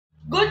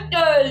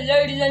well,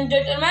 ladies and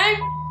gentlemen.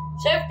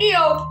 Safety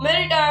of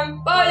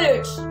maritime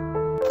pilots.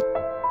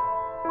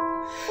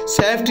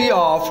 Safety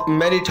of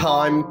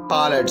maritime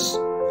pilots.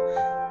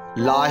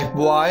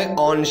 Lifebuoy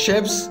on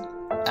ships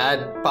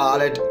at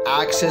pilot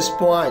access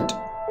point.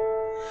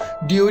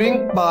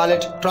 During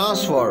pilot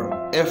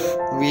transfer, if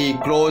we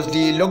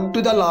closely look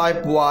to the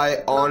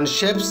lifebuoy on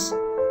ships,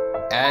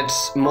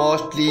 it's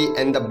mostly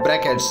in the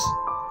brackets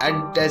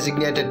at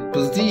designated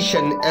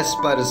position as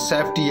per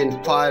safety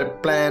and fire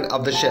plan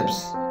of the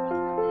ships.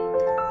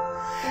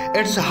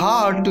 It's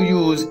hard to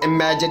use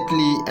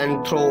immediately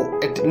and throw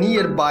it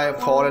nearby a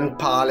fallen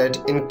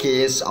pilot in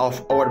case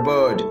of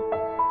overboard.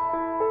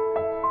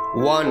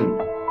 1.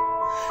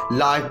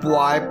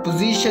 Lifebuoy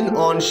position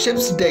on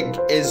ship's deck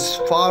is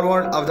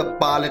forward of the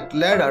pilot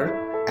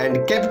ladder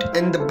and kept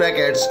in the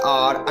brackets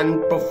are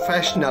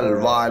unprofessional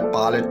while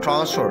pilot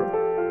transfer.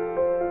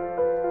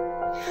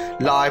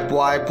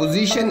 Lifebuoy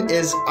position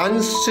is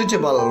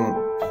unsuitable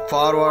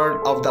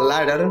forward of the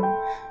ladder.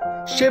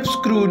 Ship's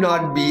crew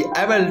not be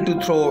able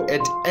to throw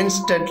it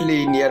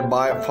instantly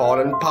nearby a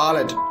fallen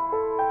pilot.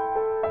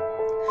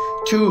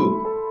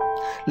 2.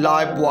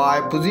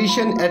 Lifebuoy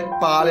position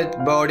at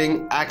pilot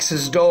boarding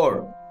access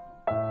door.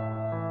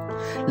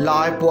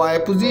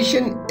 Lifebuoy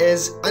position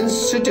is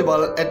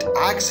unsuitable at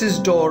access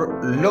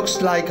door.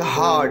 Looks like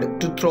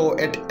hard to throw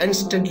it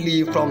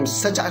instantly from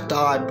such a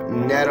type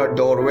narrow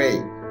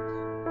doorway.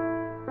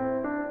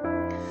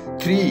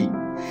 3.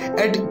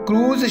 At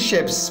cruise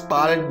ships,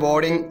 pilot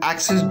boarding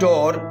access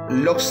door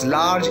looks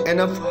large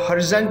enough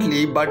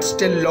horizontally but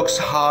still looks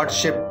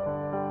hardship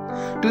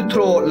to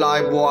throw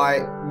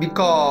lifebuoy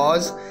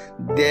because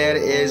there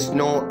is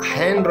no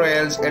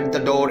handrails at the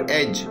door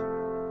edge.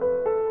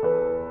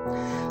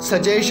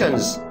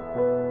 Suggestions.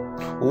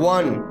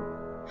 1.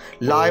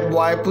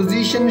 Lifebuoy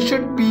position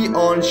should be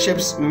on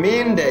ship's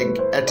main deck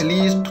at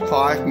least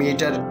 5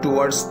 meters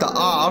towards the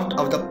aft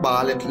of the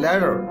pilot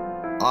ladder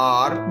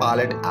or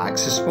pilot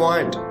access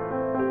point.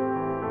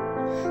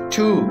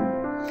 2.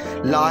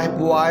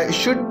 Lifebuoy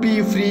should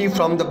be free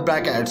from the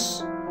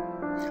brackets.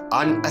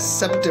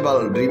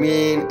 Unacceptable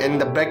remain in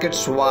the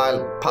brackets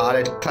while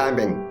pilot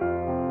climbing.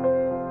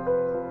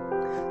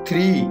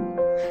 3.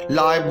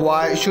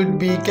 Lifebuoy should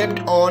be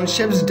kept on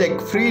ship's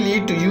deck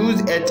freely to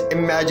use it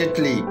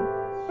immediately.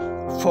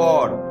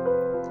 4.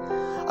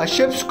 A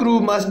ship's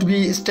crew must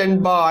be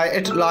standby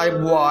at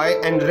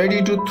lifebuoy and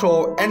ready to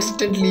throw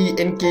instantly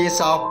in case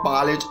of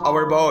pilot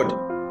overboard.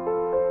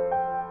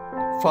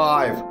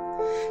 5.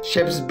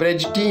 Ship's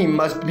bridge team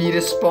must be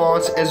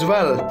response as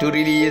well to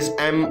release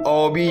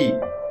MOB.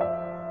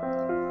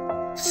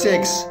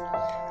 6.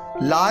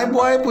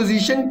 Lifebuoy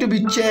position to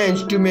be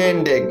changed to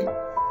main deck.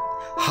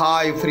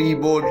 High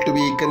freeboard to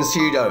be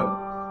considered.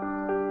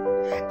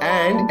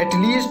 And at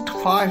least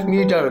 5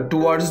 meters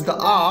towards the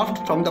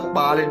aft from the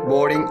pilot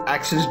boarding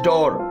access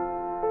door.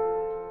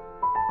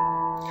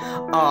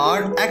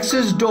 Our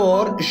access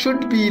door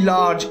should be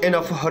large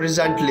enough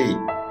horizontally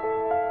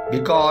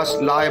because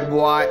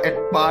lifebuoy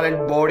at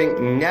pilot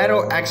boarding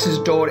narrow access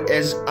door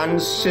is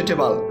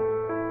unsuitable.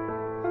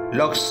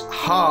 Looks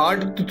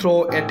hard to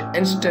throw it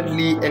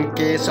instantly in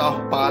case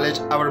of pilot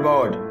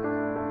overboard.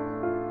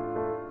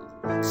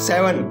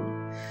 7.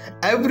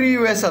 Every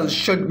vessel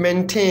should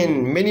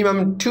maintain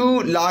minimum 2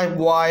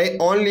 lifebuoy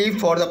only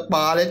for the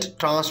pilot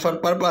transfer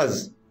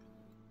purpose,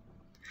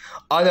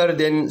 other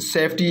than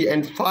safety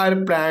and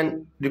fire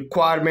plan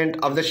requirement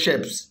of the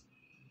ships.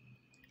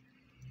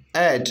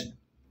 8.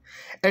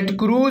 At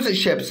cruise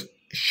ships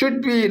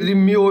should be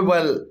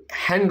removable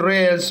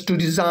handrails to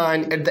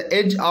design at the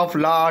edge of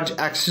large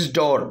access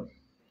door.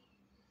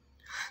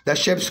 The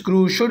ship's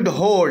crew should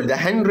hold the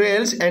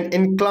handrails and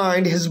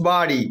incline his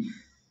body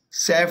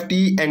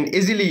safety and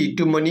easily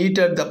to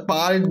monitor the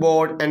pilot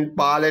board and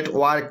pilot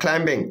while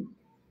climbing.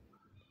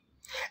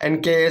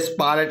 In case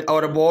pilot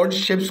overboard,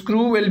 ship's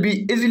crew will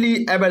be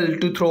easily able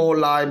to throw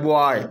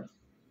lifebuoy.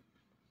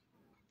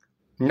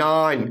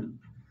 9.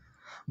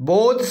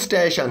 Both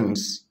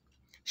stations,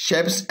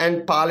 ships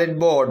and pilot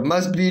board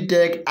must be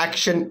take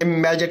action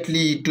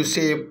immediately to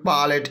save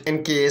pilot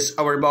in case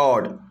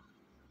overboard.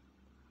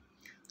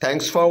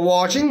 Thanks for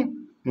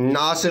watching.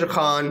 Nasir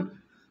Khan,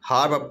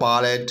 Harbor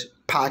Pilot,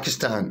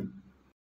 Pakistan.